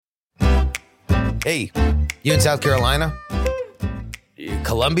Hey, you in South Carolina?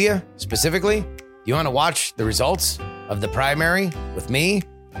 Columbia, specifically? You want to watch the results of the primary with me?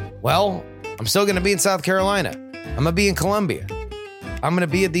 Well, I'm still going to be in South Carolina. I'm going to be in Columbia. I'm going to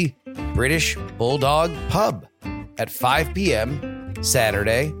be at the British Bulldog Pub at 5 p.m.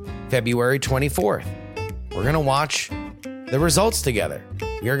 Saturday, February 24th. We're going to watch the results together.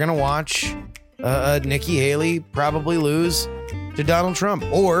 We are going to watch Nikki Haley probably lose to Donald Trump,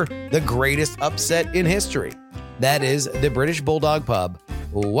 or the greatest upset in history. That is the British Bulldog Pub,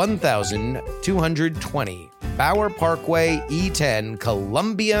 1220 Bower Parkway, E10,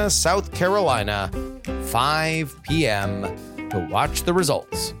 Columbia, South Carolina, 5 p.m. to watch the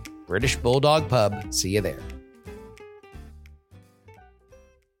results. British Bulldog Pub. See you there.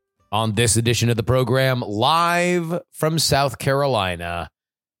 On this edition of the program, live from South Carolina,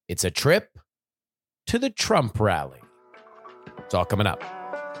 it's a trip to the Trump rally. It's all coming up.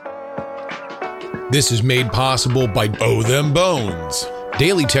 This is made possible by Oh Them Bones,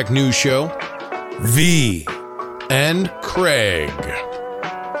 Daily Tech News Show, V, and Craig.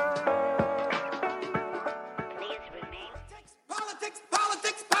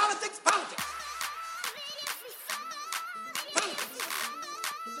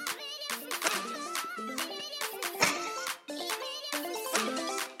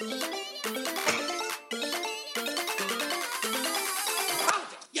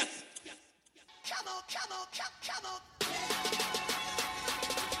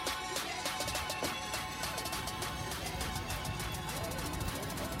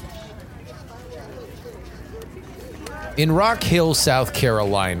 In Rock Hill, South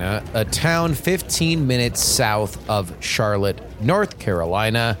Carolina, a town 15 minutes south of Charlotte, North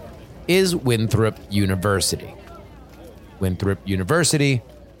Carolina, is Winthrop University. Winthrop University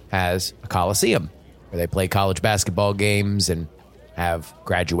has a coliseum where they play college basketball games and have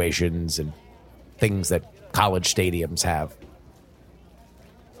graduations and things that college stadiums have.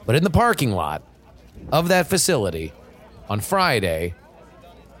 But in the parking lot of that facility on Friday,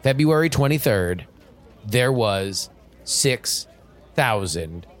 February 23rd, there was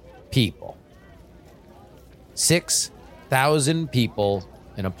 6,000 people. 6,000 people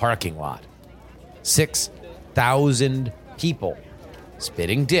in a parking lot. 6,000 people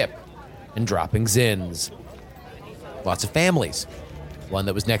spitting dip and dropping zins. Lots of families. One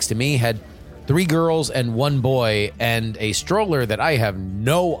that was next to me had 3 girls and 1 boy and a stroller that I have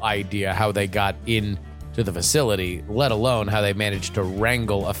no idea how they got in to the facility, let alone how they managed to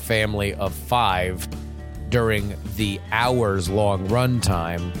wrangle a family of 5 during the hours-long run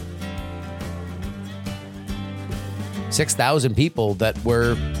time. 6,000 people that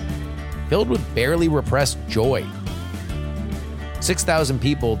were filled with barely repressed joy. 6,000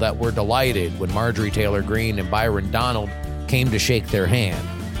 people that were delighted when Marjorie Taylor Greene and Byron Donald came to shake their hand.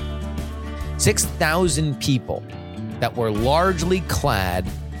 6,000 people that were largely clad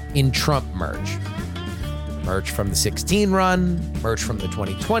in Trump merch. Merch from the 16 run, merch from the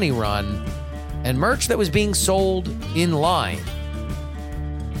 2020 run, and merch that was being sold in line.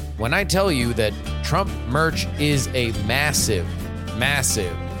 When I tell you that Trump merch is a massive,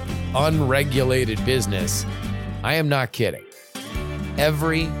 massive, unregulated business, I am not kidding.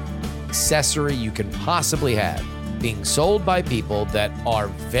 Every accessory you can possibly have being sold by people that are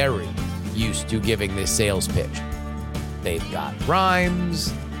very used to giving this sales pitch. They've got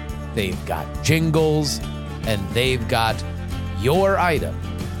rhymes, they've got jingles, and they've got your item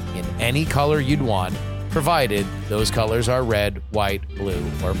in any color you'd want, provided those colors are red, white, blue,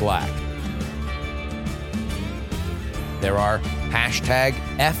 or black. There are hashtag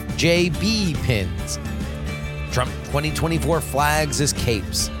FJB pins, Trump 2024 flags as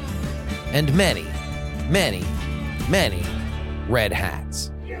capes, and many, many, many red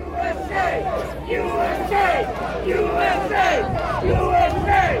hats. USA! USA! USA!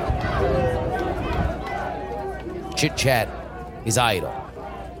 USA! Chit chat is idle.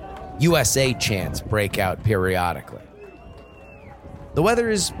 USA chants break out periodically. The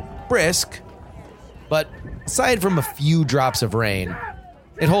weather is brisk, but aside from a few drops of rain,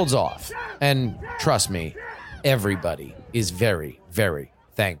 it holds off. And trust me, everybody is very, very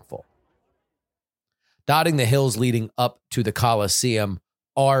thankful. Dotting the hills leading up to the Coliseum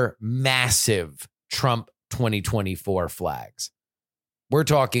are massive Trump 2024 flags. We're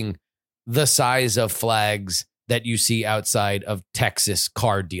talking the size of flags that you see outside of Texas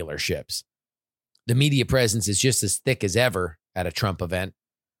car dealerships. The media presence is just as thick as ever at a Trump event.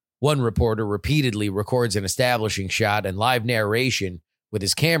 One reporter repeatedly records an establishing shot and live narration with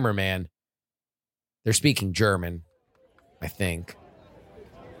his cameraman. They're speaking German, I think.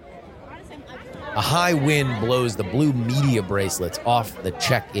 A high wind blows the blue media bracelets off the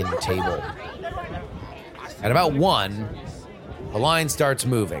check-in table. At about 1, the line starts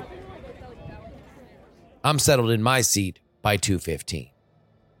moving. I'm settled in my seat by 2:15.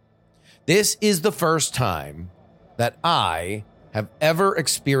 This is the first time that I have ever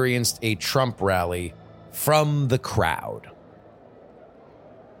experienced a Trump rally from the crowd.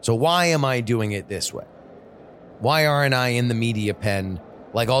 So why am I doing it this way? Why aren't I in the media pen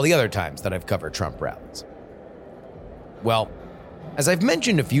like all the other times that I've covered Trump rallies? Well, as I've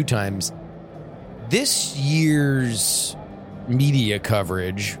mentioned a few times, this year's media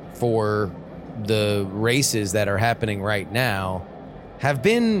coverage for the races that are happening right now have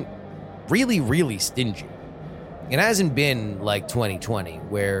been really, really stingy. It hasn't been like 2020,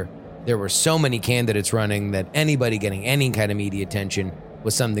 where there were so many candidates running that anybody getting any kind of media attention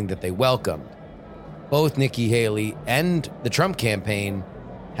was something that they welcomed. Both Nikki Haley and the Trump campaign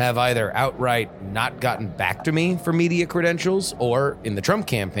have either outright not gotten back to me for media credentials, or in the Trump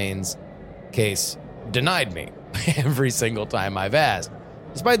campaign's case, denied me every single time I've asked,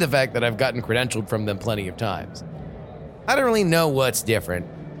 despite the fact that I've gotten credentialed from them plenty of times. I don't really know what's different,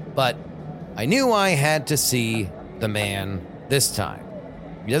 but I knew I had to see the man this time.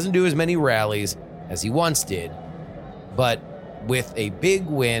 He doesn't do as many rallies as he once did, but with a big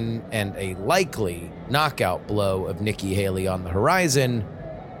win and a likely knockout blow of Nikki Haley on the horizon,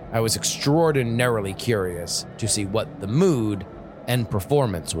 I was extraordinarily curious to see what the mood and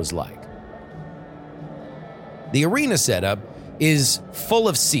performance was like. The arena setup is full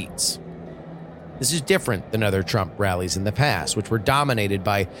of seats. This is different than other Trump rallies in the past, which were dominated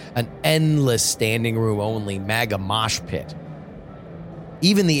by an endless standing room only MAGA mosh pit.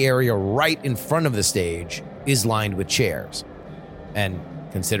 Even the area right in front of the stage is lined with chairs. And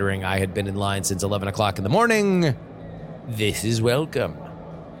considering I had been in line since 11 o'clock in the morning, this is welcome.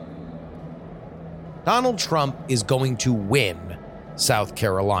 Donald Trump is going to win South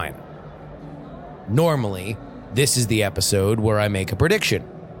Carolina. Normally, this is the episode where I make a prediction,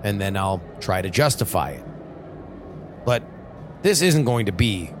 and then I'll try to justify it. But this isn't going to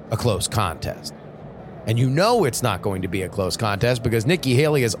be a close contest. And you know it's not going to be a close contest because Nikki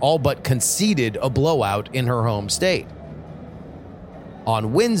Haley has all but conceded a blowout in her home state.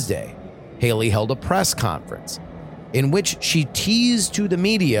 On Wednesday, Haley held a press conference in which she teased to the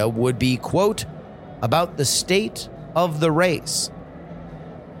media would be, quote, about the state of the race.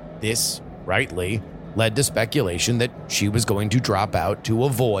 This, rightly, led to speculation that she was going to drop out to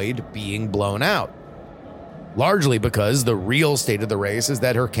avoid being blown out. Largely because the real state of the race is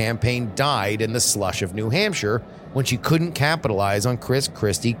that her campaign died in the slush of New Hampshire when she couldn't capitalize on Chris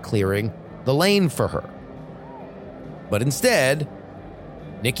Christie clearing the lane for her. But instead,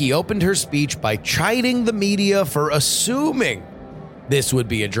 Nikki opened her speech by chiding the media for assuming this would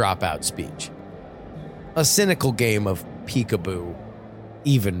be a dropout speech. A cynical game of peekaboo,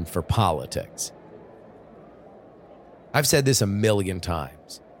 even for politics. I've said this a million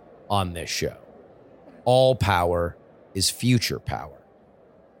times on this show. All power is future power.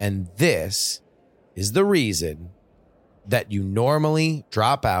 And this is the reason that you normally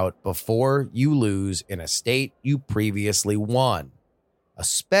drop out before you lose in a state you previously won,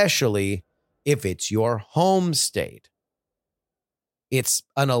 especially if it's your home state. It's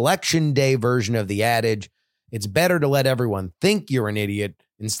an election day version of the adage, it's better to let everyone think you're an idiot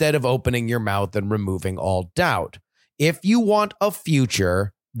instead of opening your mouth and removing all doubt. If you want a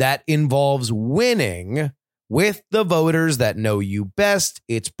future that involves winning with the voters that know you best,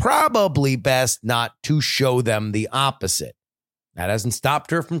 it's probably best not to show them the opposite. That hasn't stopped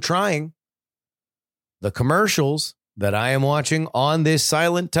her from trying. The commercials that I am watching on this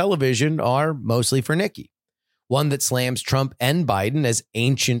silent television are mostly for Nikki. One that slams Trump and Biden as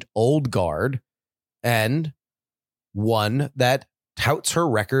ancient old guard, and one that touts her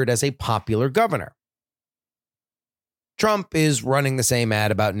record as a popular governor. Trump is running the same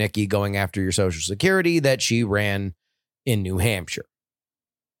ad about Nikki going after your Social Security that she ran in New Hampshire.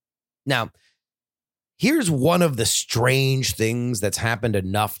 Now, here's one of the strange things that's happened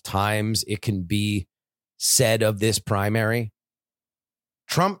enough times it can be said of this primary.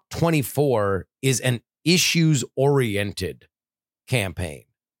 Trump 24 is an issues-oriented campaign,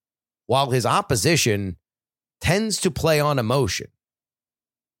 while his opposition tends to play on emotion.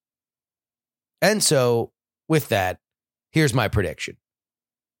 And so, with that, here's my prediction.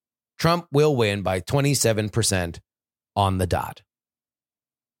 Trump will win by 27% on the dot.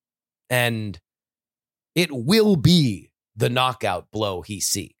 And it will be the knockout blow he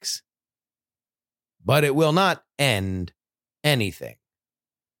seeks. But it will not end anything.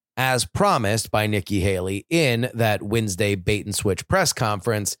 As promised by Nikki Haley in that Wednesday bait and switch press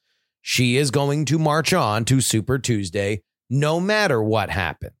conference, she is going to march on to Super Tuesday no matter what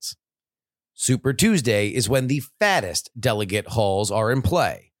happens. Super Tuesday is when the fattest delegate hauls are in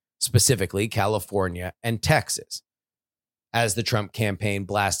play, specifically California and Texas. As the Trump campaign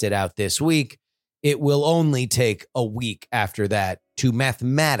blasted out this week, it will only take a week after that to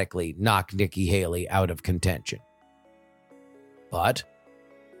mathematically knock Nikki Haley out of contention. But,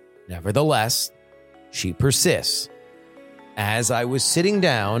 nevertheless, she persists. As I was sitting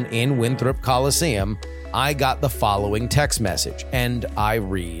down in Winthrop Coliseum, I got the following text message, and I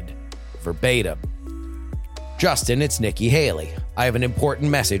read verbatim. Justin, it's Nikki Haley. I have an important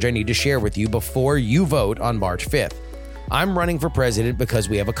message I need to share with you before you vote on March 5th. I'm running for president because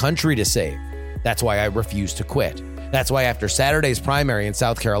we have a country to save. That's why I refuse to quit. That's why after Saturday's primary in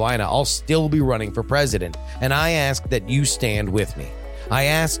South Carolina, I'll still be running for president, and I ask that you stand with me. I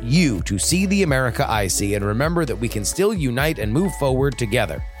ask you to see the America I see and remember that we can still unite and move forward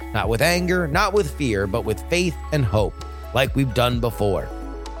together, not with anger, not with fear, but with faith and hope, like we've done before.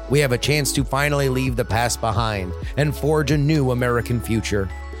 We have a chance to finally leave the past behind and forge a new American future.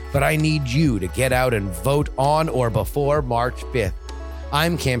 But I need you to get out and vote on or before March 5th.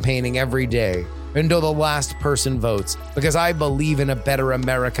 I'm campaigning every day until the last person votes because I believe in a better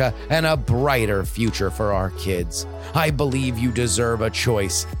America and a brighter future for our kids. I believe you deserve a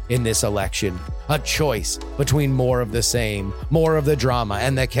choice in this election, a choice between more of the same, more of the drama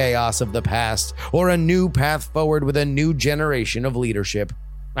and the chaos of the past, or a new path forward with a new generation of leadership.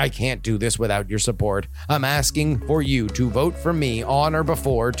 I can't do this without your support. I'm asking for you to vote for me on or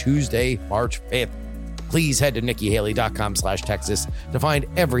before Tuesday, March 5th. Please head to NikkiHaley.com/Texas to find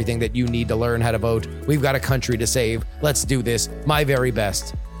everything that you need to learn how to vote. We've got a country to save. Let's do this. My very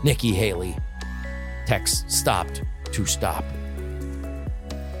best, Nikki Haley. Text stopped to stop.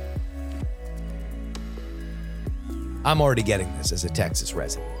 I'm already getting this as a Texas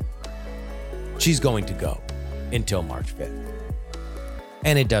resident. She's going to go until March 5th.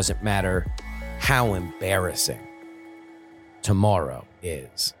 And it doesn't matter how embarrassing tomorrow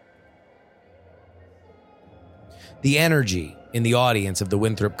is. The energy in the audience of the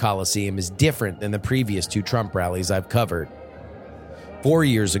Winthrop Coliseum is different than the previous two Trump rallies I've covered. 4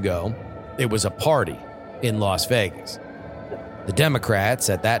 years ago, it was a party in Las Vegas. The Democrats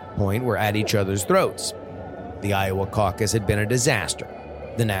at that point were at each other's throats. The Iowa caucus had been a disaster.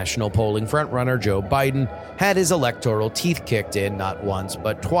 The national polling frontrunner, Joe Biden, had his electoral teeth kicked in not once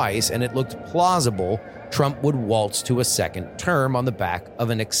but twice, and it looked plausible Trump would waltz to a second term on the back of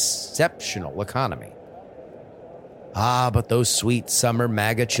an exceptional economy. But those sweet summer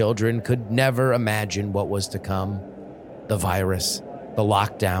MAGA children could never imagine what was to come. The virus, the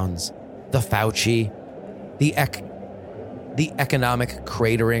lockdowns, the Fauci, the economic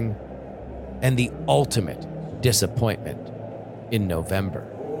cratering, and the ultimate disappointment in November.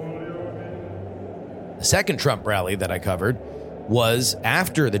 The second Trump rally that I covered was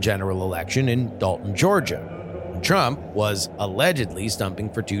after the general election in Dalton, Georgia. Trump was allegedly stumping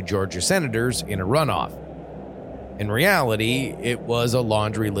for 2 Georgia senators in a runoff. In reality, it was a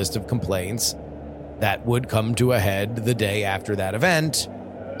laundry list of complaints that would come to a head the day after that event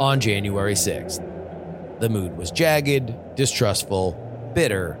on January 6th. The mood was jagged, distrustful,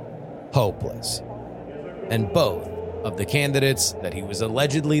 bitter, hopeless. And both of the candidates that he was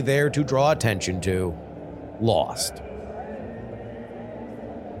allegedly there to draw attention to lost.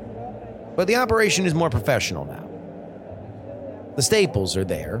 But the operation is more professional now. The staples are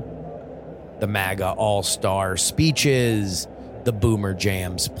there. The MAGA all-star speeches, the Boomer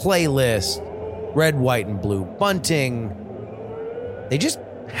Jams playlist, red, white, and blue bunting. They just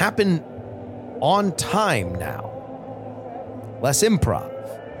happen on time now. Less improv,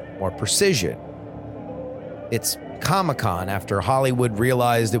 more precision. It's Comic-Con after Hollywood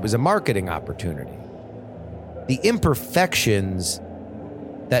realized it was a marketing opportunity. The imperfections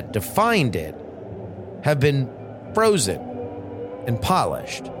that defined it have been frozen and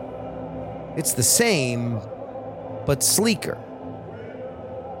polished. It's the same, but sleeker.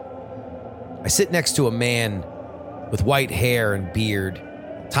 I sit next to a man with white hair and beard,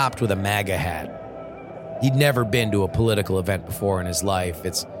 topped with a MAGA hat. He'd never been to a political event before in his life.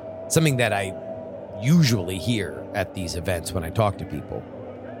 It's something that I usually hear at these events when I talk to people.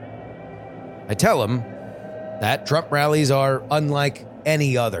 I tell him that Trump rallies are unlike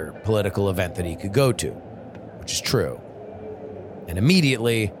any other political event that he could go to, which is true. And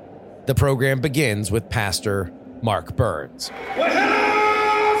immediately, the program begins with Pastor Mark Burns. Well,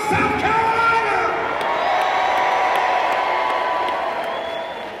 hello, South Carolina!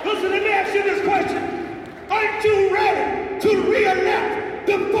 Listen, let me ask you this question. Aren't you ready to re-elect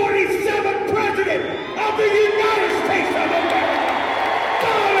the 47th president of the United States of America,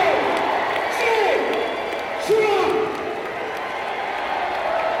 Donald J. Trump?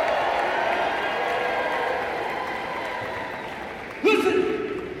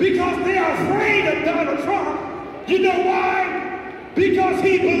 afraid of Donald Trump. You know why? Because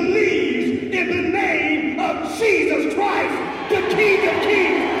he believes in the name of Jesus Christ, the King of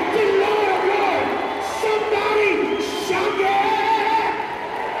Kings, the Lord of Lords. Somebody shout yeah!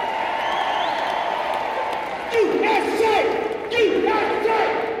 USA! USA!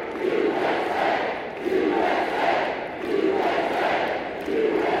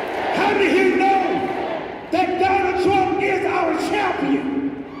 How many here know that Donald Trump is our champion?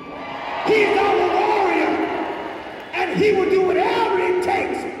 He's our warrior. And he will do whatever it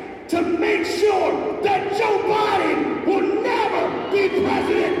takes to make sure that Joe Biden will never be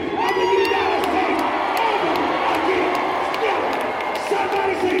president of the United States ever again. Never.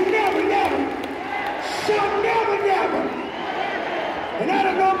 Somebody say never, never. Shout never, never. And I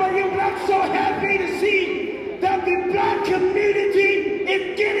don't know about you, but I'm so happy to see that the black community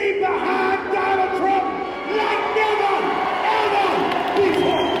is getting behind Donald Trump like never, ever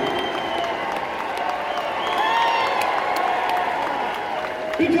before.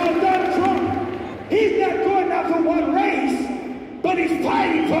 Because Donald Trump, he's not going after one race, but he's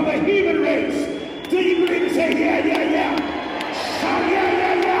fighting for the human race. Do you believe it? Say yeah, yeah, yeah. Shout yeah,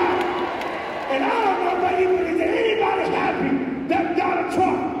 yeah, yeah. And I don't know about you, but is there anybody happy that Donald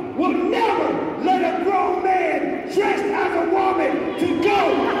Trump will never let a grown man dressed as a woman to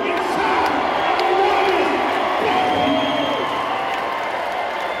go inside of a woman's bedroom?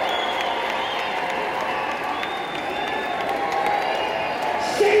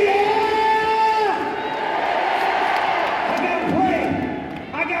 Say yeah!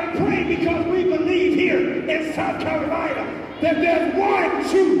 I gotta pray because we believe here in South Carolina that there's one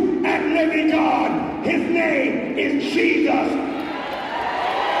true and living God. His name is Jesus.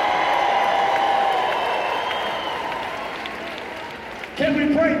 Can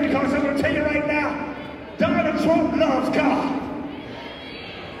we pray? Because I'm going to tell you right now, Donald Trump loves God.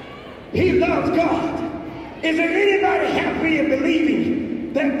 He loves God. Is there anybody happy and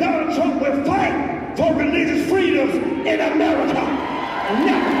believing that Donald Trump will fight for religious freedoms in America?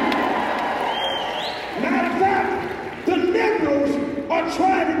 Never. Matter of fact, the liberals are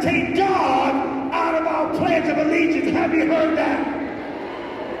trying to take God out of our Pledge of Allegiance. Have you heard that?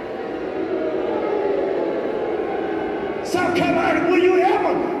 South Carolina, will you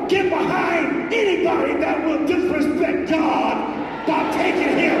ever get behind anybody that will disrespect God by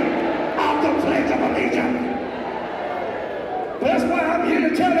taking him out the Pledge of Allegiance? That's why I'm here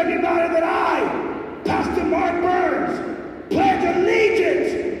to tell everybody that I, Pastor Mark Burns, pledge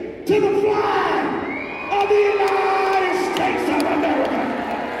allegiance to the flag of the United States of America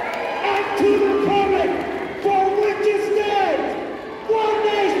and to the republic for which it stands, one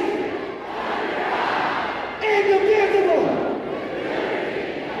nation, indivisible.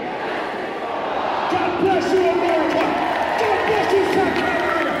 God bless you, America. God bless you, South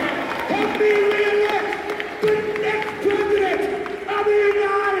Carolina. Help me re-elect the next president of the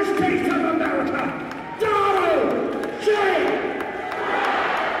United States of America, Donald J.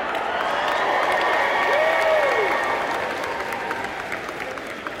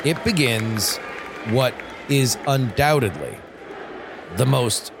 It begins what is undoubtedly the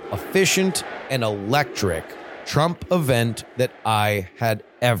most efficient and electric Trump event that I had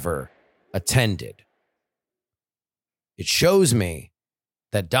ever attended. It shows me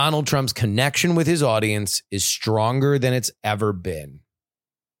that Donald Trump's connection with his audience is stronger than it's ever been.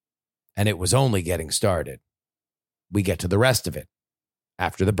 And it was only getting started. We get to the rest of it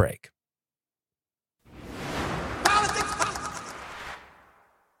after the break.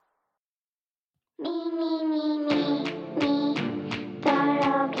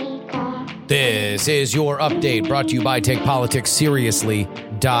 This is your update brought to you by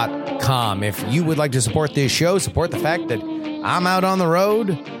TakePoliticsSeriously.com. If you would like to support this show, support the fact that I'm out on the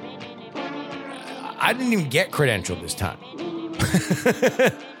road. I didn't even get credentialed this time.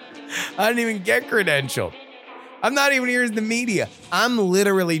 I didn't even get credentialed. I'm not even here as the media. I'm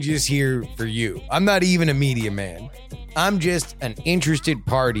literally just here for you. I'm not even a media man. I'm just an interested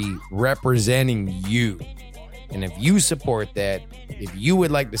party representing you. And if you support that, if you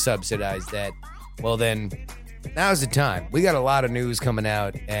would like to subsidize that, well then, now's the time. We got a lot of news coming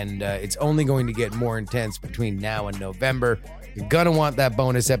out, and it's only going to get more intense between now and November. You're going to want that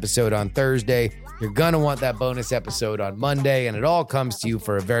bonus episode on Thursday. You're going to want that bonus episode on Monday, and it all comes to you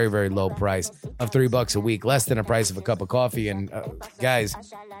for a very, very low price of $3 a week, less than the price of a cup of coffee. And guys,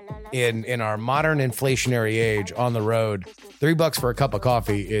 in our modern inflationary age on the road, $3 for a cup of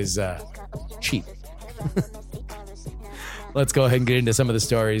coffee is cheap. Let's go ahead and get into some of the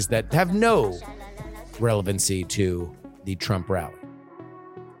stories that have no relevancy to the Trump rally.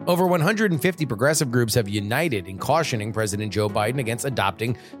 Over 150 progressive groups have united in cautioning President Joe Biden against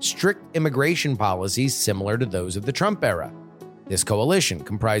adopting strict immigration policies similar to those of the Trump era. This coalition,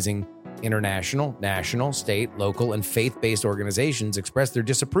 comprising international, national, state, local, and faith-based organizations, expressed their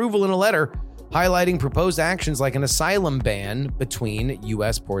disapproval in a letter highlighting proposed actions like an asylum ban between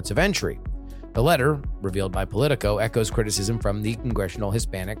U.S. ports of entry. The letter, revealed by Politico, echoes criticism from the Congressional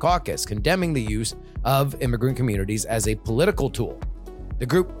Hispanic Caucus, condemning the use of immigrant communities as a political tool. The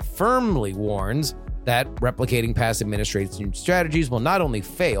group firmly warns that replicating past administration strategies will not only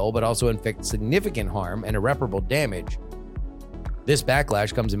fail, but also inflict significant harm and irreparable damage. This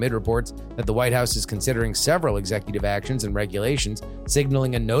backlash comes amid reports that the White House is considering several executive actions and regulations,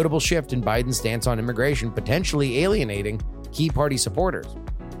 signaling a notable shift in Biden's stance on immigration, potentially alienating key party supporters.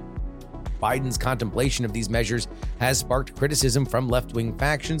 Biden's contemplation of these measures has sparked criticism from left-wing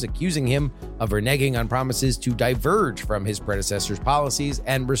factions, accusing him of reneging on promises to diverge from his predecessor's policies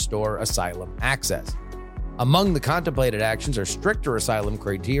and restore asylum access. Among the contemplated actions are stricter asylum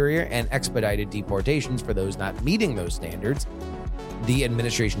criteria and expedited deportations for those not meeting those standards. The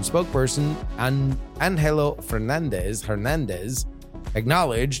administration spokesperson, Angelo Hernandez,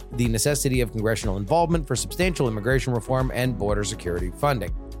 acknowledged the necessity of congressional involvement for substantial immigration reform and border security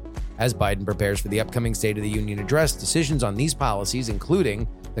funding. As Biden prepares for the upcoming State of the Union address, decisions on these policies, including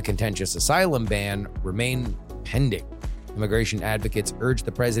the contentious asylum ban, remain pending. Immigration advocates urge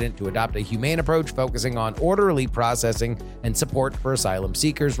the president to adopt a humane approach focusing on orderly processing and support for asylum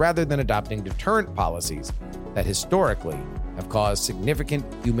seekers rather than adopting deterrent policies that historically have caused significant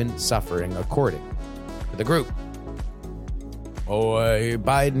human suffering, according to the group. Boy,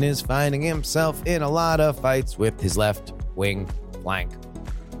 Biden is finding himself in a lot of fights with his left-wing flank.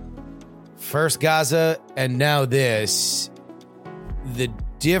 First Gaza, and now this. The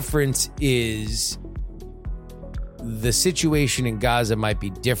difference is the situation in Gaza might be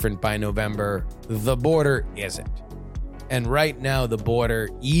different by November. The border isn't. And right now, the border,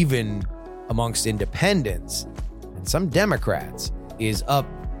 even amongst independents and some Democrats, is up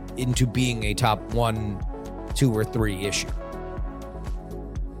into being a top 1, 2, or 3 issue.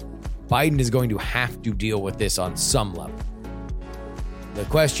 Biden is going to have to deal with this on some level. The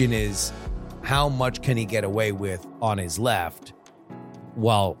question is, how much can he get away with on his left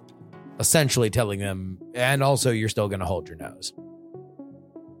while essentially telling them, and also you're still going to hold your nose?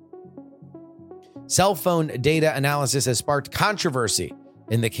 Cell phone data analysis has sparked controversy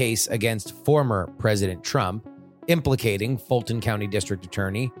in the case against former President Trump, implicating Fulton County District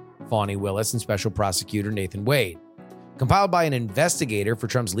Attorney Fani Willis and Special Prosecutor Nathan Wade. Compiled by an investigator for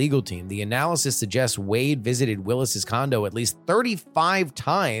Trump's legal team, the analysis suggests Wade visited Willis's condo at least 35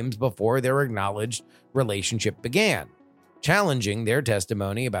 times before their acknowledged relationship began, challenging their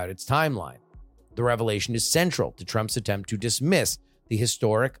testimony about its timeline. The revelation is central to Trump's attempt to dismiss the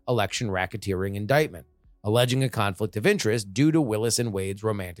historic election racketeering indictment, alleging a conflict of interest due to Willis and Wade's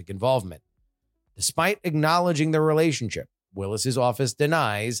romantic involvement. Despite acknowledging their relationship, Willis's office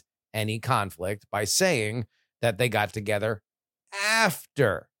denies any conflict by saying that they got together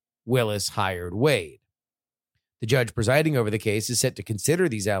after Willis hired Wade. The judge presiding over the case is set to consider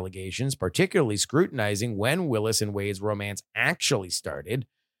these allegations, particularly scrutinizing when Willis and Wade's romance actually started.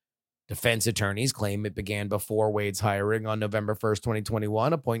 Defense attorneys claim it began before Wade's hiring on November 1st,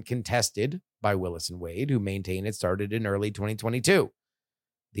 2021, a point contested by Willis and Wade, who maintain it started in early 2022.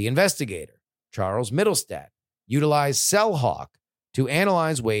 The investigator, Charles Middlestad, utilized CellHawk to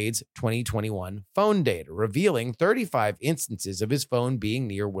analyze Wade's 2021 phone data, revealing 35 instances of his phone being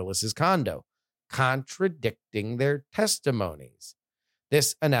near Willis's condo, contradicting their testimonies.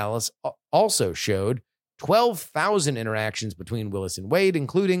 This analysis also showed 12,000 interactions between Willis and Wade,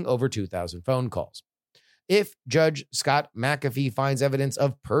 including over 2,000 phone calls. If Judge Scott McAfee finds evidence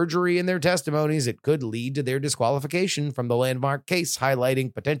of perjury in their testimonies, it could lead to their disqualification from the landmark case,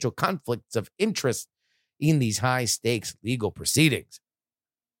 highlighting potential conflicts of interest in these high-stakes legal proceedings.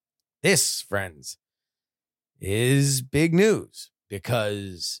 This, friends, is big news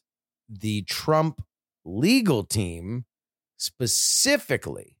because the Trump legal team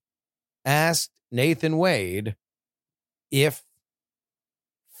specifically asked Nathan Wade if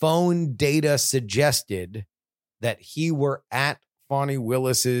phone data suggested that he were at Fani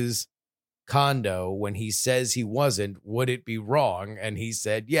Willis's condo when he says he wasn't, would it be wrong? And he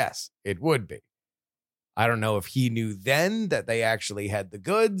said, yes, it would be. I don't know if he knew then that they actually had the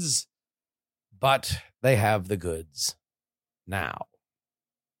goods, but they have the goods now.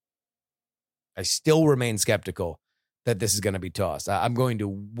 I still remain skeptical that this is going to be tossed. I'm going to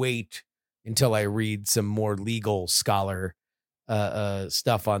wait until I read some more legal scholar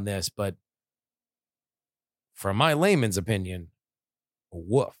stuff on this, but from my layman's opinion,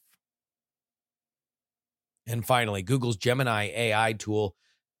 Woof. And finally, Google's Gemini AI tool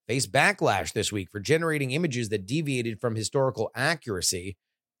faced backlash this week for generating images that deviated from historical accuracy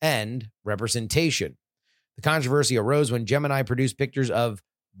and representation. The controversy arose when Gemini produced pictures of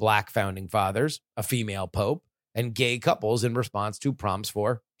Black founding fathers, a female pope, and gay couples in response to prompts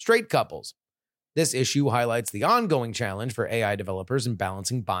for straight couples. This issue highlights the ongoing challenge for AI developers in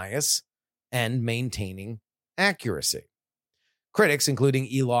balancing bias and maintaining accuracy. Critics, including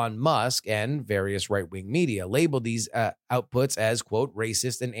Elon Musk and various right-wing media, labeled these outputs as, quote,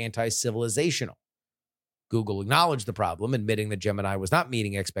 racist and anti-civilizational. Google acknowledged the problem, admitting that Gemini was not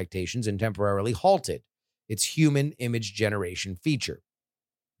meeting expectations and temporarily halted its human image generation feature.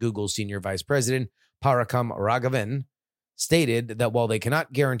 Google's senior vice president, Parakam Raghavan, stated that while they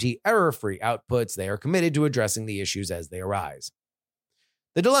cannot guarantee error-free outputs, they are committed to addressing the issues as they arise.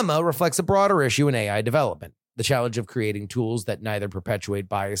 The dilemma reflects a broader issue in AI development, the challenge of creating tools that neither perpetuate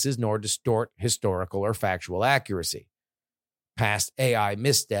biases nor distort historical or factual accuracy. Past AI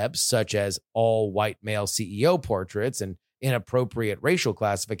missteps, such as all-white male CEO portraits and inappropriate racial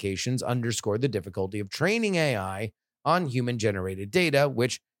classifications, underscore the difficulty of training AI on human-generated data,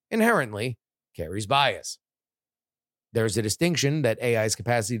 which inherently carries bias. There's a distinction that AI's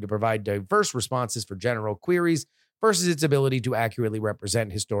capacity to provide diverse responses for general queries versus its ability to accurately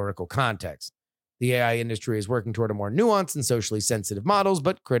represent historical context. The AI industry is working toward a more nuanced and socially sensitive models,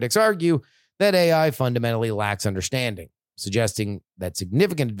 but critics argue that AI fundamentally lacks understanding, suggesting that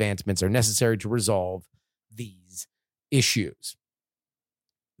significant advancements are necessary to resolve these issues.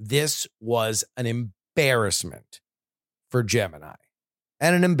 This was an embarrassment for Gemini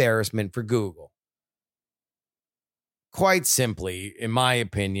and an embarrassment for Google. Quite simply, in my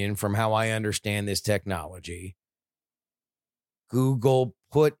opinion, from how I understand this technology, Google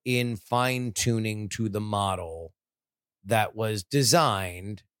put in fine-tuning to the model that was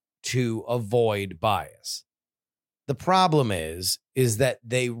designed to avoid bias. The problem is that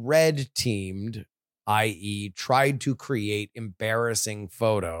they red-teamed, i.e. tried to create embarrassing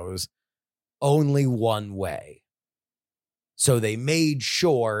photos only one way. So they made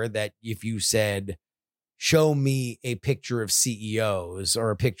sure that if you said, show me a picture of CEOs or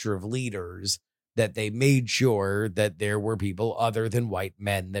a picture of leaders, that they made sure that there were people other than white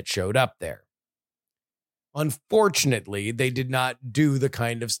men that showed up there. Unfortunately, they did not do the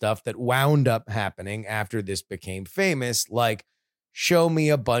kind of stuff that wound up happening after this became famous, like show me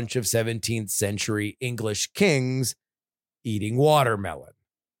a bunch of 17th century English kings eating watermelon,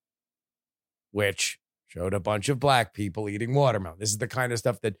 which showed a bunch of black people eating watermelon. This is the kind of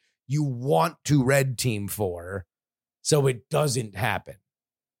stuff that you want to red team for, so it doesn't happen.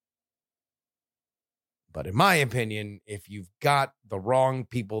 But in my opinion, if you've got the wrong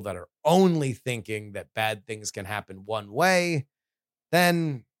people that are only thinking that bad things can happen one way,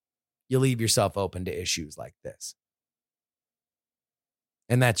 then you leave yourself open to issues like this.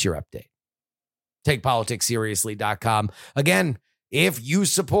 And that's your update. TakePoliticsSeriously.com. Again, if you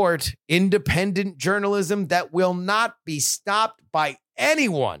support independent journalism that will not be stopped by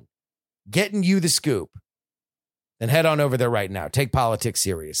anyone getting you the scoop, then head on over there right now.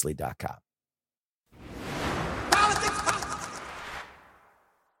 TakePoliticsSeriously.com.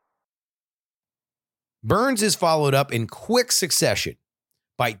 Burns is followed up in quick succession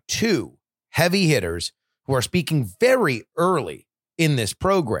by two heavy hitters who are speaking very early in this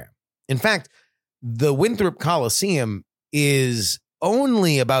program. In fact, the Winthrop Coliseum is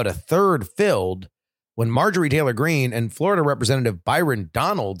only about a third filled when Marjorie Taylor Greene and Florida Representative Byron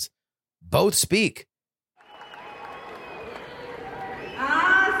Donalds both speak.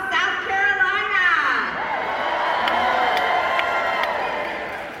 South Carolina.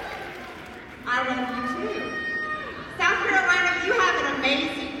 I love you too. South Carolina, you have an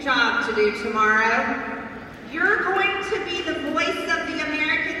amazing job to do tomorrow. You're going to be the voice of the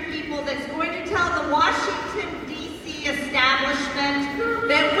American people that's going to tell the Washington, D.C. establishment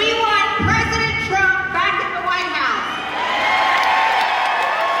that we want President Trump back at the White House.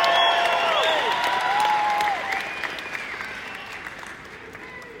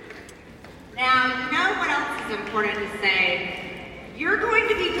 Now, you know what else is important to say? You're going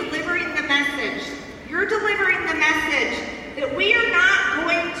to be delivering the message. You're delivering the message that we are not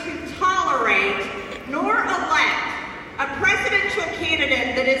going to tolerate nor elect a presidential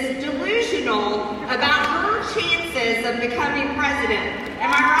candidate that is delusional about her chances of becoming president.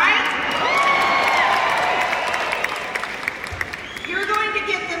 Am I right? You're going to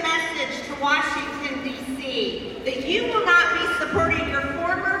give the message to Washington, D.C. that you will not be supporting your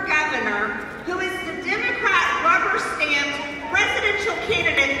former governor, who is the Democrat rubber-stamped presidential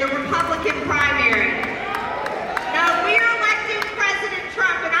candidate in the Republican primary. No, we are electing President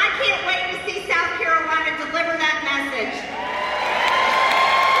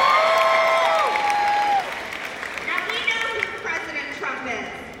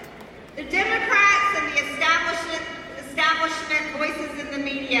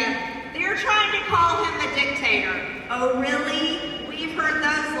media, they're trying to call him a dictator. Oh, really? We've heard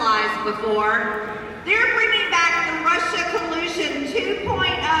those lies before. They're bringing back the Russia collusion 2.0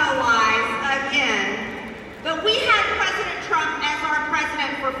 lies again. But we had President Trump as our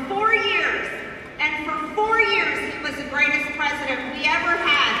president for 4 years. And for 4 years, he was the greatest president we ever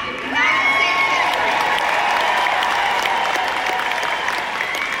had in the United States history.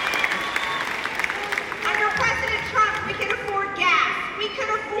 Under President Trump, we can afford gas. We can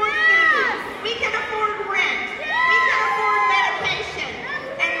afford food. We can afford rent. We can afford medication.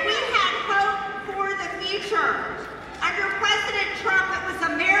 And we had hope for the future. Under President Trump, it was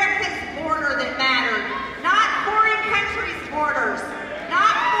America's border that mattered, not foreign countries' borders,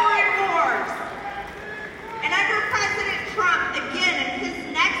 not foreign wars. And under President Trump, again, in his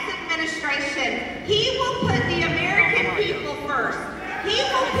next administration, he will put the American people first. He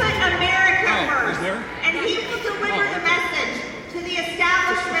will put America first. And he will deliver the message to the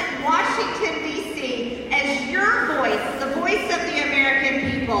establishment in Washington, D.C. as your voice, the voice of the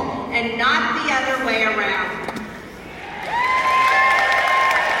American people, and not the other way around.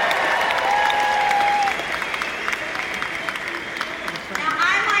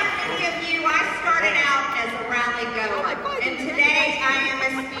 And today I am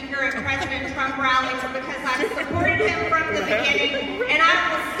a speaker at President Trump rallies because I've supported him from the beginning, and I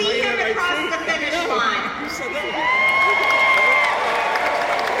will see him across the finish line.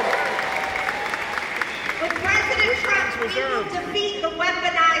 With President Trump, we will defeat the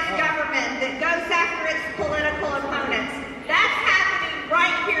weaponized government that goes after its political opponents. That's happening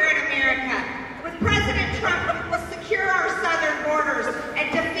right here in America. With President Trump, we will secure our southern borders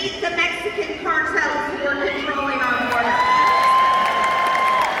and defeat the Mexican cartels who are controlling our border.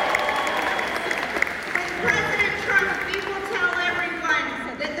 With President Trump, we will tell everyone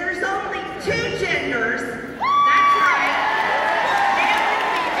that there's only 2 genders. That's right, male and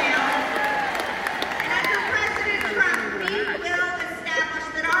female. And under President Trump, we will establish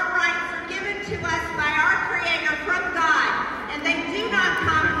that our rights are given to us by our Creator from God, and they do not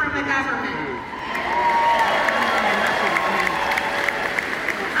come from a government.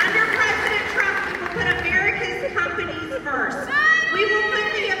 Under President Trump, we will put America's companies first. We will put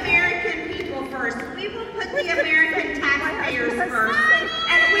the American people first. We will put the American taxpayers first.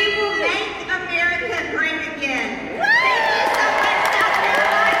 And we will make America great again. Thank you so much, South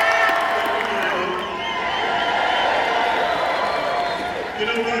Carolina. You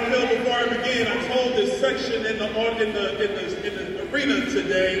know, Raquel, before I begin, I told this section in the arena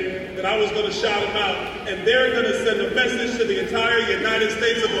today that I was going to shout them out, and they're going to send a message to the entire United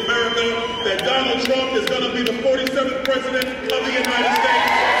States of America that Donald Trump is going to be the 47th president of the United States.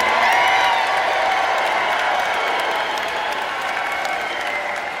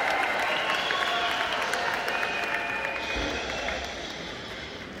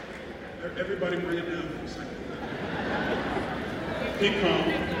 Everybody bring it down for a second. Keep calm.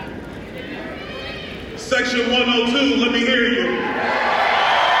 Section 102, let me hear you.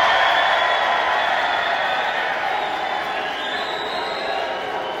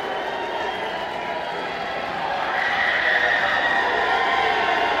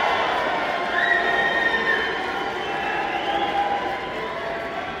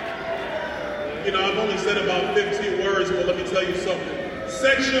 You know, I've only said about 15 words, but let me tell you something.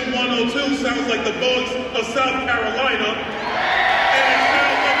 Section 102 sounds like the voice of South Carolina, and it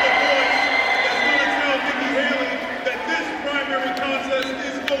sounds like the voice that's going to tell Nikki Haley that this primary contest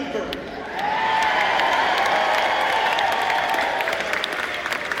is over.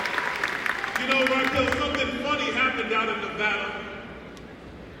 You know, Raquel, something funny happened out in Nevada.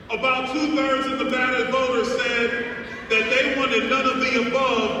 About 2/3 of Nevada voters said that they wanted none of the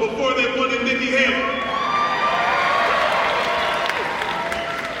above before they wanted Nikki Haley.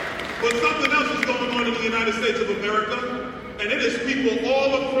 But something else is going on in the United States of America, and it is people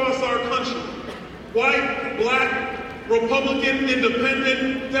all across our country, white, black, Republican,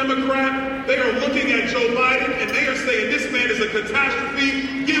 Independent, Democrat, they are looking at Joe Biden and they are saying this man is a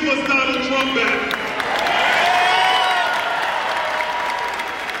catastrophe, give us Donald Trump back.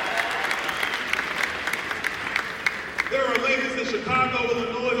 There are ladies in Chicago,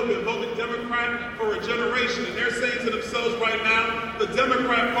 Illinois, who have been voting Democrat for a generation, and they're saying to themselves right now, the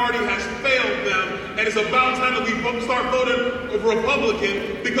Democrat Party has failed them, and it's about time that we start voting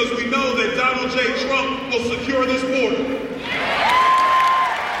Republican because we know that Donald J. Trump will secure this border.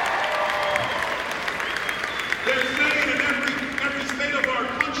 They're saying in every state of our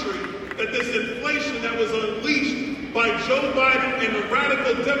country that this inflation that was unleashed by Joe Biden and the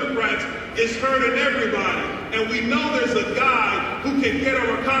radical Democrats is hurting everybody. And we know there's a guy who can get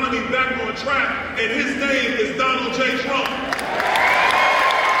our economy back on track, and his name is Donald J. Trump.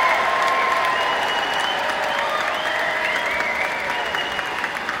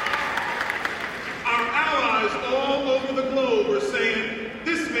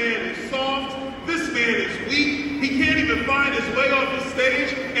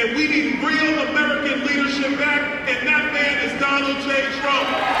 we need real American leadership back, and that man is Donald J. Trump.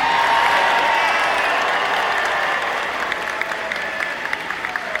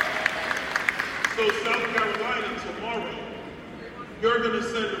 So South Carolina, tomorrow, you're going to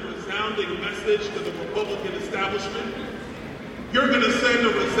send a resounding message to the Republican establishment. You're going to send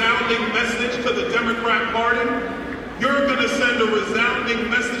a resounding message to the Democrat Party. You're going to send a resounding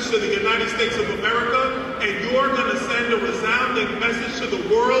message to the United States of America, and you're going to send a resounding message to the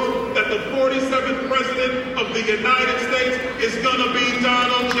world that the 47th President of the United States is going to be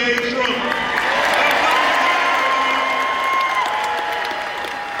Donald J. Trump.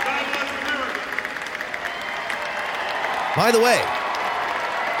 God bless America. By the way,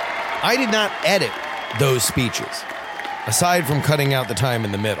 I did not edit those speeches, aside from cutting out the time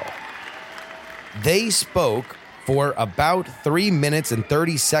in the middle. They spoke for about 3 minutes and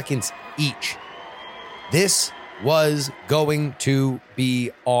 30 seconds each. This was going to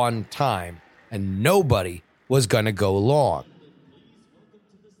be on time, and nobody was going to go long.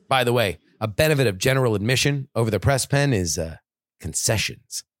 By the way, a benefit of general admission over the press pen is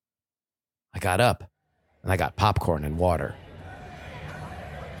concessions. I got up, and I got popcorn and water.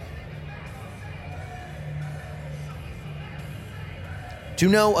 To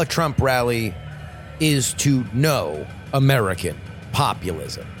know a Trump rally is to know American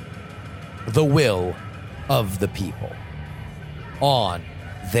populism, the will of the people, on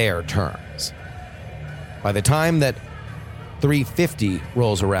their terms. By the time that 3:50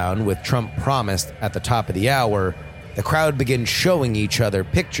 rolls around with Trump promised at the top of the hour, the crowd begins showing each other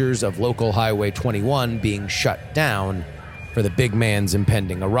pictures of local Highway 21 being shut down for the big man's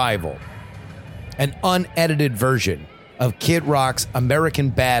impending arrival. An unedited version of Kid Rock's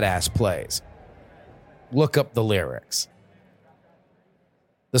American Badass plays. Look up the lyrics.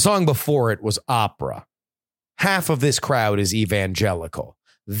 The song before it was opera. Half of this crowd is evangelical.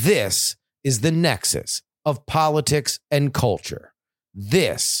 This is the nexus of politics and culture.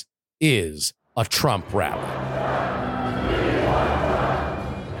 This is a Trump rally.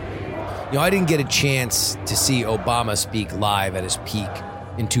 You know, I didn't get a chance to see Obama speak live at his peak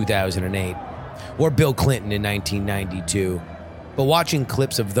in 2008, or Bill Clinton in 1992. But watching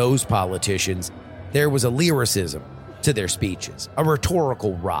clips of those politicians, there was a lyricism to their speeches, a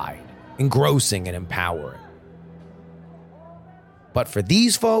rhetorical ride, engrossing and empowering. But for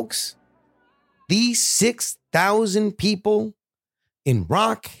these folks, these 6,000 people in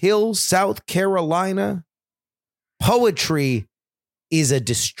Rock Hill, South Carolina, poetry is a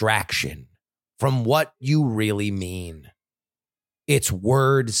distraction from what you really mean. It's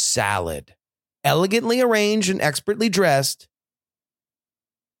word salad, elegantly arranged and expertly dressed.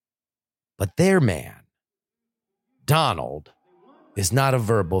 But their man, Donald, is not a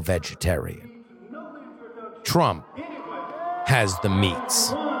verbal vegetarian. Trump has the meats.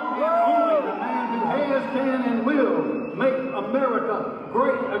 The man who has been and will make America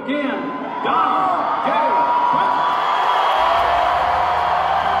great again, Donald J. Trump.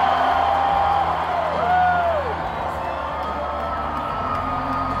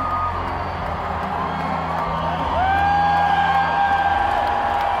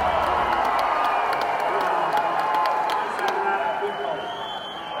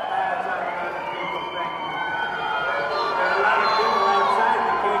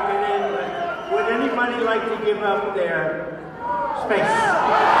 Give up their space. I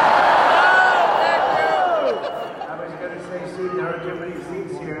was going to say seat, there are too many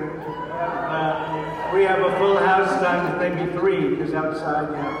seats here. We have a full house times maybe 3, because outside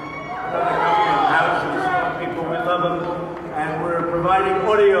you have another couple of houses. People, we love them, and we're providing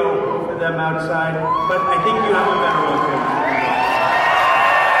audio for them outside, but I think you have a better location.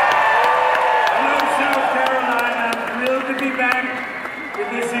 Hello, South Carolina. I'm thrilled to be back in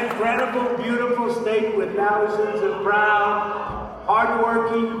this incredible, beautiful state with thousands of proud,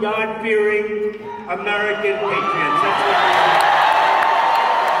 hardworking, God-fearing American patriots. That's what we are.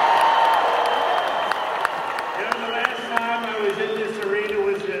 You know, the last time I was in this arena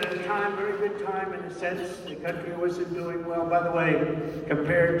was a time, very good time in a sense. The country wasn't doing well. By the way,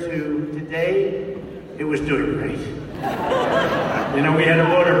 compared to today, it was doing great. You know, we had a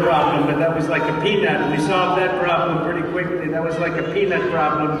water problem, but that was like a peanut. We solved that problem pretty quickly. That was like a peanut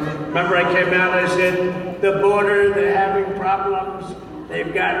problem. Remember, I came out and I said, the border, they're having problems.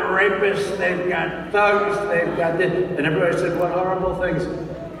 They've got rapists, they've got thugs, they've got this. And everybody said, what horrible things.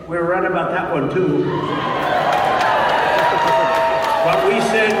 We were right about that one, too. What we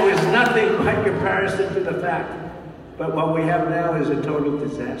said was nothing by comparison to the fact. But what we have now is a total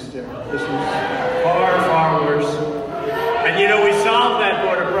disaster. This is far, far worse. And you know, we solved that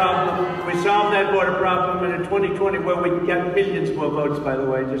border problem We solved that border problem, and in 2020, where we got millions more votes, by the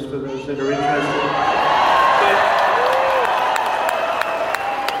way, just for those that are interested.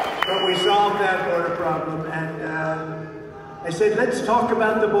 But we solved that border problem, and I said, let's talk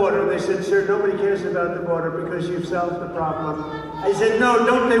about the border. They said, sir, nobody cares about the border because you've solved the problem. I said, no,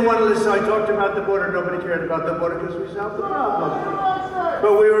 don't they want to listen? So I talked about the border. Nobody cared about the border because we solved the problem.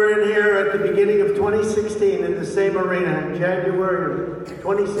 But we were in here at the beginning of 2016 in the same arena, in January of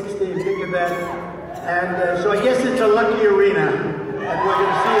 2016. Think of that. And so I guess it's a lucky arena. And we're going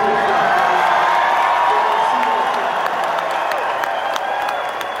to see it.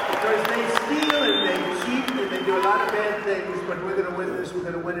 Because they steal and they cheat and they do a lot of bad things, but we're going to win this. We're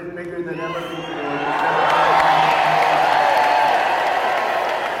going to win it bigger than ever before.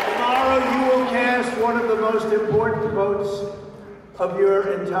 Tomorrow you will cast one of the most important votes of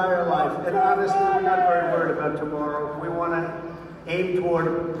your entire life. And honestly, we're not very worried about tomorrow. We want to aim toward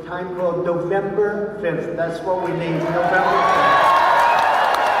a time called November 5th. That's what we need, November 5th.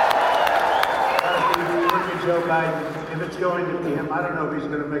 Joe Biden, if it's going to be him, I don't know if he's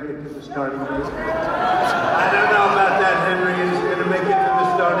going to make it to the starting gate. I don't know about that, Henry. He's going to make it to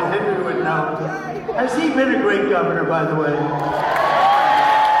the starting. Henry would know. Has he been a great governor, by the way?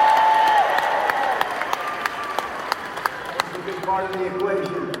 That's a big part of the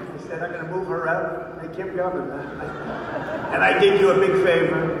equation. He said, I'm going to move her out, make him governor. And I did you a big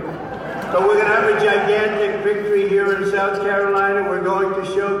favor. But we're going to have a gigantic victory here in South Carolina. We're going to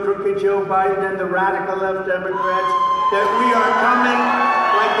show crooked Joe Biden and the radical left Democrats that we are coming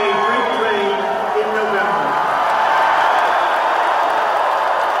like a freight train in November.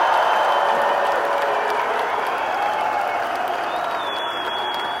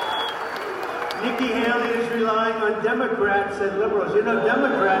 Nikki Haley is relying on Democrats and liberals. You know,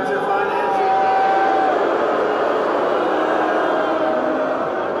 Democrats are financing.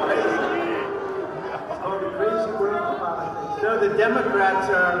 No, the Democrats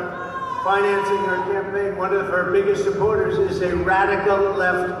are financing her campaign. One of her biggest supporters is a radical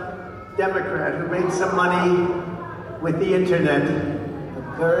left Democrat who made some money with the internet.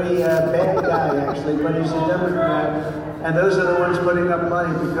 A very bad guy, actually, but he's a Democrat. And those are the ones putting up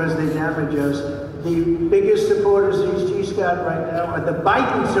money because they damage us. The biggest supporters he's got right now are the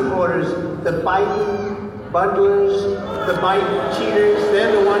Biden supporters, the Biden bundlers, the Biden cheaters.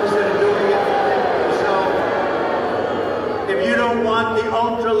 They're the ones that are doing it. If you don't want the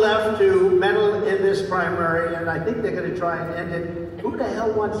ultra-left to meddle in this primary, and I think they're going to try and end it, who the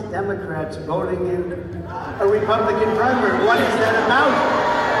hell wants Democrats voting in a Republican primary? What is that about?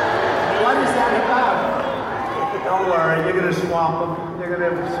 What is that about? Don't worry, you're going to swamp them. You're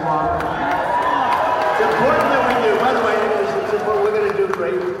going to swamp them. It's important that we do. By the way, it's important. We're going to do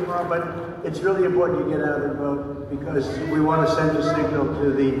great tomorrow, but it's really important you get out and vote because we want to send a signal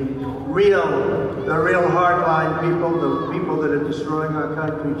to the real hardline people, the people that are destroying our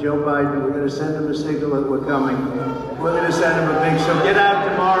country, Joe Biden. We're going to send them a signal that we're coming. We're going to send them a big, so get out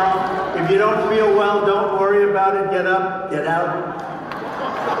tomorrow. If you don't feel well, don't worry about it. Get up, get out.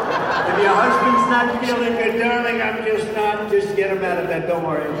 If your husband's not feeling good, darling, I'm just not, just get him out of bed. Don't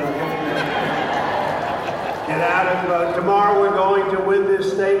worry about it. Get out and vote. Tomorrow we're going to win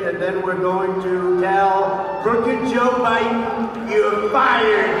this state, and then we're going to tell crooked Joe Biden, you're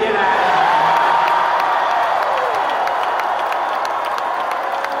fired. Get out.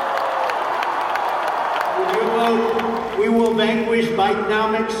 If you vote, we will vanquish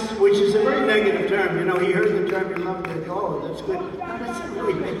Bidenomics, which is a very negative term. You know, he heard the term, he loved it. Oh, that's good. No, that's a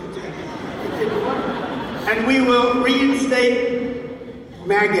really negative term. And we will reinstate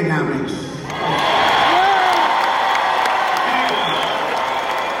Maganomics.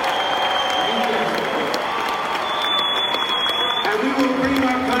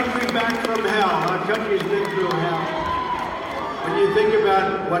 Our country's been through hell. When you think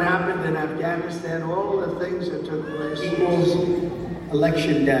about what happened in Afghanistan, all the things that took place equals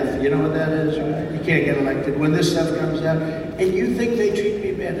election death. You know what that is? You can't get elected. When this stuff comes out, and you think they treat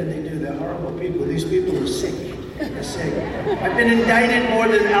me bad, and they do. They're horrible people. These people are sick. They're sick. I've been indicted more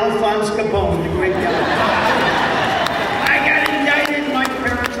than Alphonse Capone, the great guy. I got indicted. My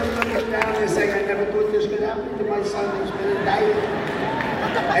parents are looking down. They're saying, I never thought this could happen to my son. He's been indicted.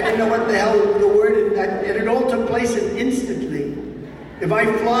 I didn't know what the hell the word, and it all took place instantly. If I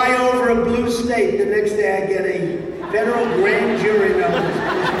fly over a blue state, the next day I get a federal grand jury notice.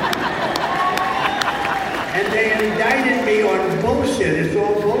 And they indicted me on bullshit. It's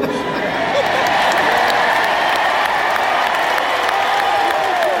all bullshit.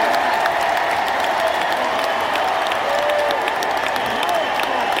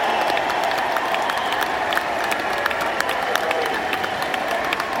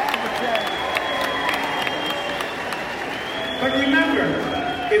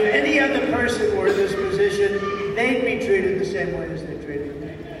 if any other person were in this position, they'd be treated the same way as they're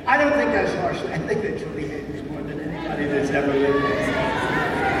treated. I don't think that's harsh. I think they truly hate us more than anybody that's ever lived.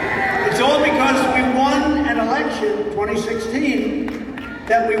 It's all because we won an election, 2016,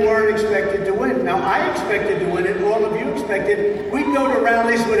 that we weren't expected to win. Now, I expected to win it. All of you expected. We'd go to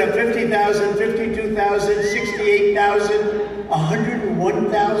rallies with a 50,000, 52,000, 68,000,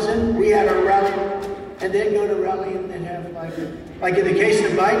 101,000. We had a rally. And they'd go to rally and they'd have, like in the case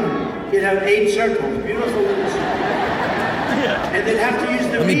of Biden, you'd have 8 circles, beautiful little circles. And they'd have to use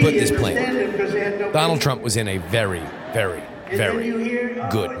the Let me put media this to plain. stand them because they had no Donald media. Trump was in a very, very, very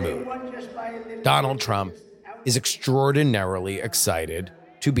good mood. Donald Trump is extraordinarily excited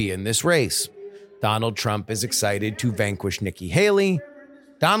to be in this race. Donald Trump is excited to vanquish Nikki Haley.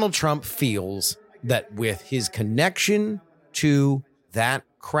 Donald Trump feels that with his connection to that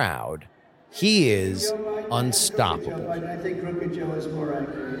crowd, he is unstoppable. I think Crooked Joe is more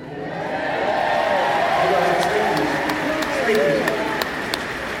accurate.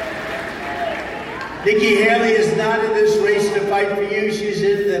 Nikki Haley is not in this race to fight for you. She's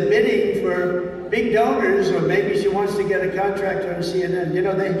in the bidding for big donors, or maybe she wants to get a contractor on CNN. You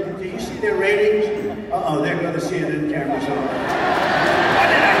know, do you see their ratings? Uh-oh, they're going to CNN cameras on. What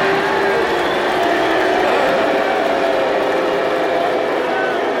did I do?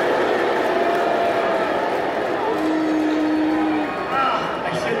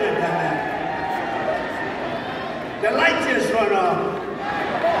 I shouldn't have done that. The light just went off.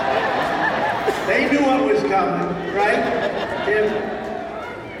 They knew what was coming, right, Tim?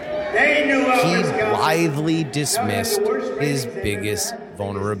 They knew what was coming. He blithely dismissed his biggest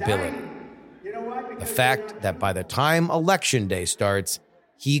vulnerability. The fact that by the time Election Day starts,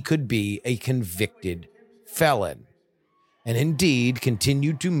 he could be a convicted felon. And indeed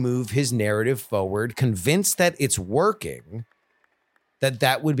continued to move his narrative forward, convinced that it's working,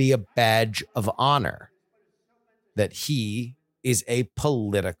 that would be a badge of honor, that he is a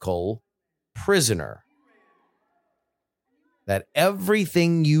political prisoner, that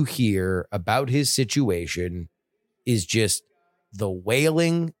everything you hear about his situation is just the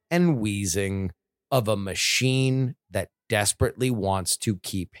wailing and wheezing of a machine that desperately wants to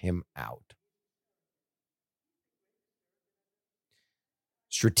keep him out.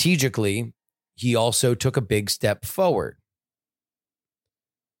 Strategically, he also took a big step forward.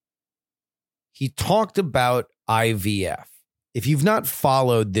 He talked about IVF. If you've not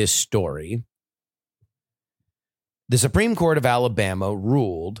followed this story, the Supreme Court of Alabama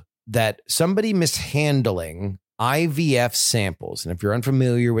ruled that somebody mishandling IVF samples, and if you're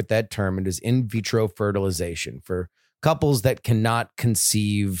unfamiliar with that term, it is in vitro fertilization for couples that cannot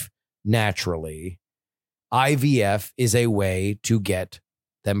conceive naturally. IVF is a way to get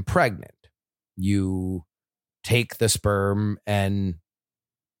them pregnant. You take the sperm and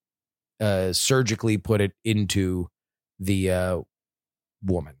surgically put it into the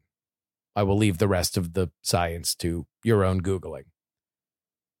woman. I will leave the rest of the science to your own Googling.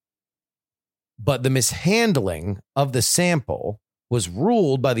 But the mishandling of the sample was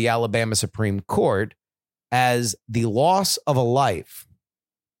ruled by the Alabama Supreme Court as the loss of a life.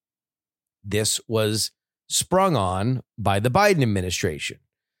 This was sprung on by the Biden administration,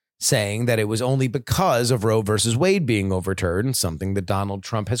 saying that it was only because of Roe versus Wade being overturned, something that Donald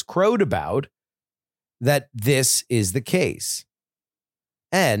Trump has crowed about, that this is the case.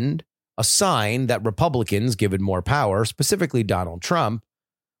 And a sign that Republicans, given more power, specifically Donald Trump,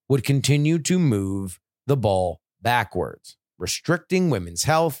 would continue to move the ball backwards, restricting women's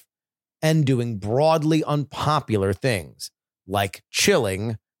health and doing broadly unpopular things like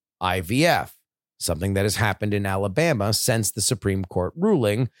chilling IVF, something that has happened in Alabama since the Supreme Court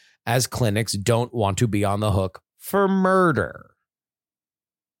ruling, as clinics don't want to be on the hook for murder.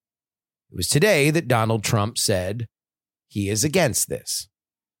 It was today that Donald Trump said he is against this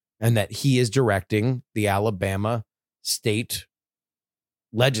and that he is directing the Alabama state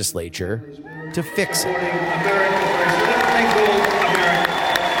legislature to fix it.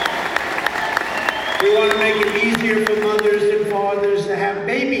 We want to make it easier for mothers and fathers to have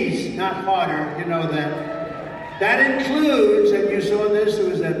babies, not harder. You know that. That includes, and you saw this, it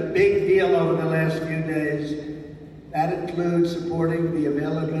was a big deal over the last few days, that includes supporting the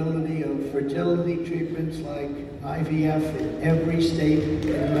availability of fertility treatments like IVF in every state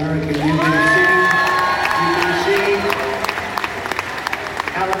in America. You can see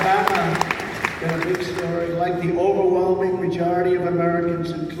Alabama, got a big story, like the overwhelming majority of Americans,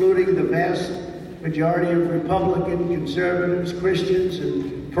 including the vast majority of Republican, conservatives, Christians,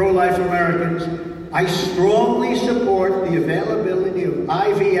 and pro-life Americans. I strongly support the availability of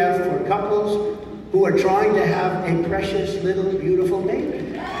IVF for couples who are trying to have a precious little beautiful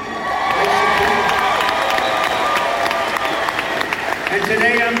baby.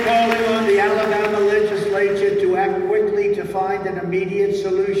 immediate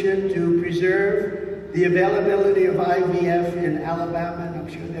solution to preserve the availability of IVF in Alabama, and I'm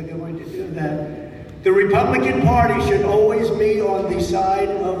sure they're going to do that. The Republican Party should always be on the side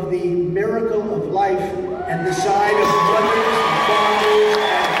of the miracle of life and the side of mothers, fathers,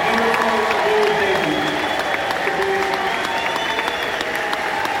 and beautiful little babies.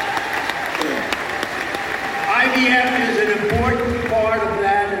 IVF is an important part of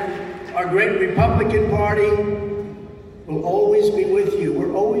that, and our great Republican Party will always be with you.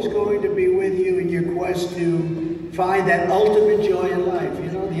 We're always going to be with you in your quest to find that ultimate joy in life.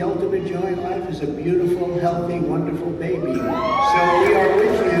 You know, the ultimate joy in life is a beautiful, healthy, wonderful baby. So we are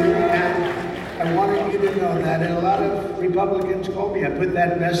with you, and I wanted you to know that. And a lot of Republicans call me. I put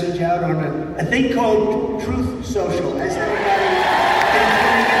that message out on a thing called Truth Social. Has anybody been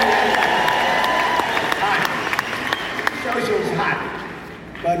doing it? Social's hot.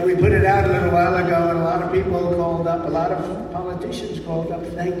 But we put it out a little while ago, and a lot of people called up, a lot of politicians called up,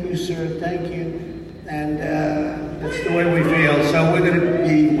 thank you, sir, thank you. And that's the way we feel. So we're going to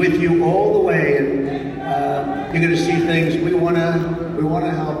be with you all the way, and you're going to see things. We want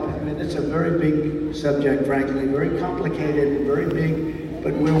to help. I mean, it's a very big subject, frankly, very complicated, very big,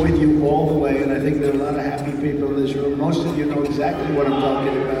 but we're with you all the way, and I think there are a lot of happy people in this room. Most of you know exactly what I'm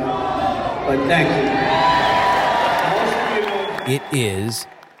talking about, but thank you. It is,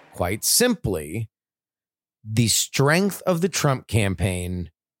 quite simply, the strength of the Trump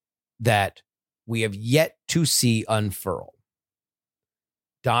campaign that we have yet to see unfurl.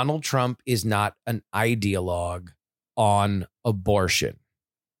 Donald Trump is not an ideologue on abortion.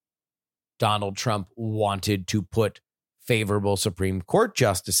 Donald Trump wanted to put favorable Supreme Court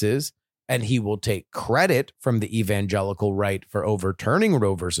justices, and he will take credit from the evangelical right for overturning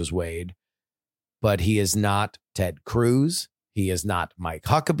Roe versus Wade, but he is not Ted Cruz. He is not Mike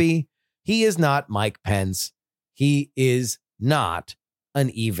Huckabee. He is not Mike Pence. He is not an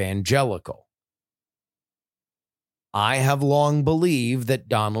evangelical. I have long believed that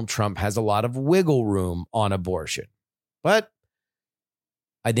Donald Trump has a lot of wiggle room on abortion. But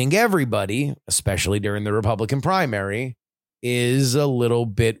I think everybody, especially during the Republican primary, is a little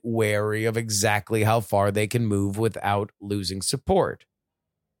bit wary of exactly how far they can move without losing support.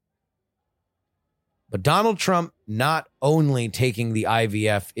 But Donald Trump not only taking the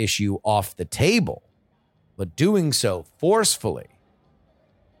IVF issue off the table, but doing so forcefully,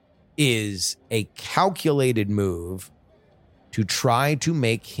 is a calculated move to try to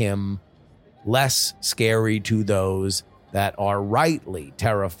make him less scary to those that are rightly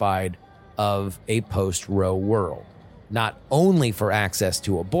terrified of a post-Roe world, not only for access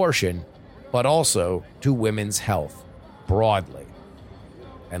to abortion, but also to women's health broadly.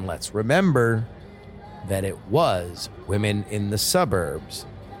 And let's remember that it was women in the suburbs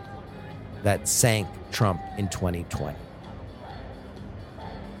that sank Trump in 2020.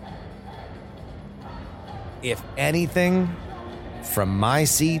 If anything, from my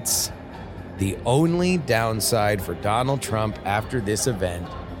seats, the only downside for Donald Trump after this event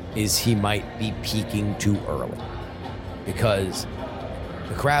is he might be peaking too early. Because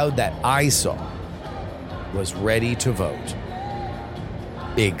the crowd that I saw was ready to vote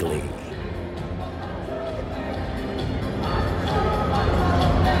bigly.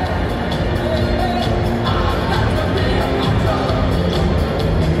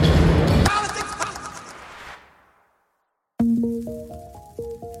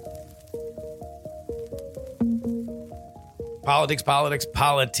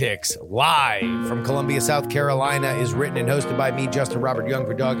 Politics, live from Columbia, South Carolina, is written and hosted by me, Justin Robert Young,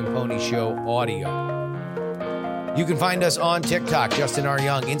 for Dog and Pony Show Audio. You can find us on TikTok, Justin R.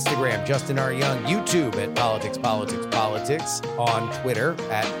 Young, Instagram, Justin R. Young, YouTube at Politics, on Twitter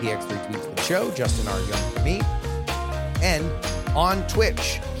at PX3 Tweets for the show, Justin R. Young for me, and on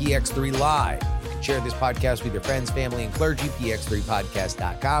Twitch, PX3 Live. You can share this podcast with your friends, family, and clergy,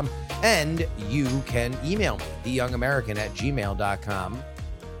 px3podcast.com. And you can email me, theyoungamerican@gmail.com.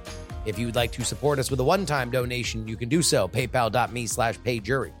 If you would like to support us with a one-time donation, you can do so.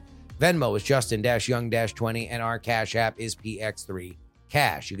 PayPal.me/payjury. Venmo is Justin-Young-20, and our Cash App is PX3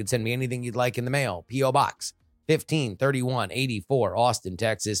 Cash. You can send me anything you'd like in the mail. P.O. Box 153184, Austin,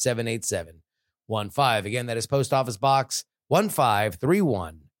 Texas 78715. Again, that is Post Office Box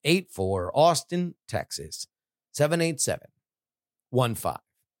 153184, Austin, Texas 78715.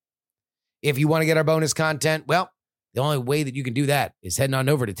 If you want to get our bonus content, well, the only way that you can do that is heading on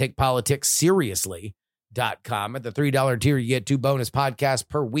over to TakePoliticsSeriously.com. At the $3 tier, you get 2 bonus podcasts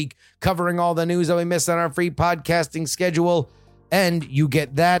per week covering all the news that we miss on our free podcasting schedule. And you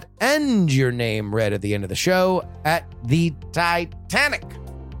get that and your name read at the end of the show at the Titanic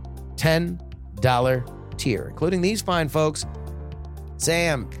 $10 tier, including these fine folks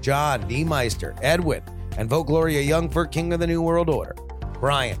Sam, John, D. Meister, Edwin, and vote Gloria Young for King of the New World Order.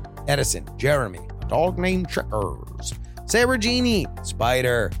 Brian, Edison, Jeremy, a dog named Checkers, Sarah Jeannie,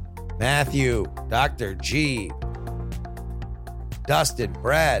 Spider, Matthew, Dr. G, Dustin,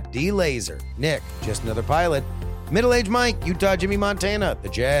 Brad, D. Laser, Nick, Just Another Pilot, Middle-Aged Mike, Utah Jimmy Montana, The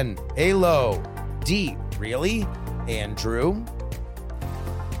Jen, Alo, D, Really? Andrew,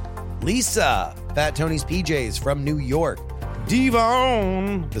 Lisa, Fat Tony's PJs from New York,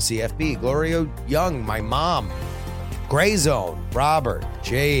 Devon, the CFP, Gloria Young, my mom, Gray Zone, Robert,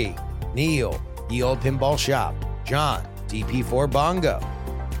 Jay, Neil, The Old Pinball Shop, John, DP4 Bongo,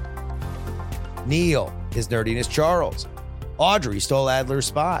 Neil, His Nerdiness Charles, Audrey stole Adler's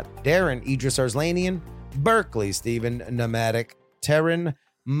spot, Darren, Idris Arslanian, Berkeley, Stephen Nomadic, Terran,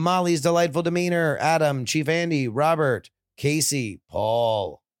 Molly's Delightful Demeanor, Adam, Chief Andy, Robert, Casey,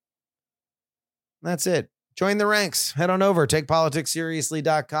 Paul. That's it. Join the ranks. Head on over,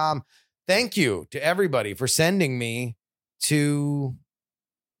 takepoliticsseriously.com. Thank you to everybody for sending me to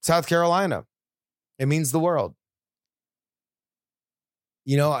South Carolina. It means the world.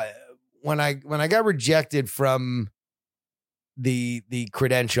 You know, when I got rejected from the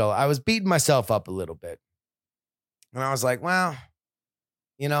credential, I was beating myself up a little bit. And I was like, well,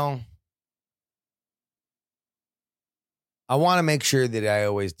 you know, I want to make sure that I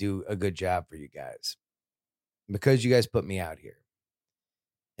always do a good job for you guys because you guys put me out here.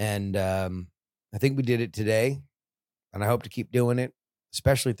 And I think we did it today, and I hope to keep doing it,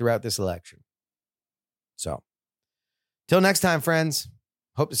 especially throughout this election. So, till next time, friends,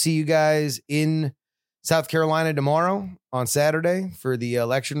 hope to see you guys in South Carolina tomorrow on Saturday for the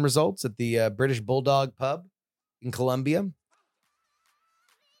election results at the British Bulldog Pub in Columbia.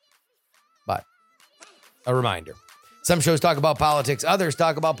 But a reminder, some shows talk about politics, others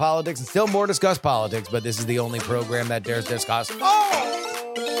talk about politics, and still more discuss politics, but this is the only program that dares discuss.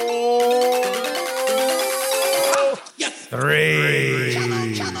 Yes. 3.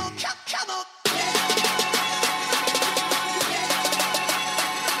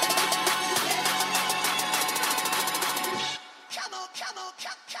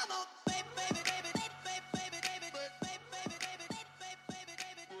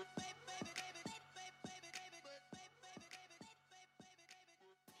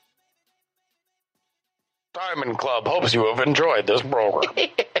 Diamond Club hopes you have enjoyed this program.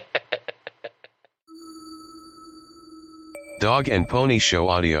 Dog and Pony Show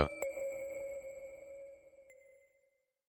audio.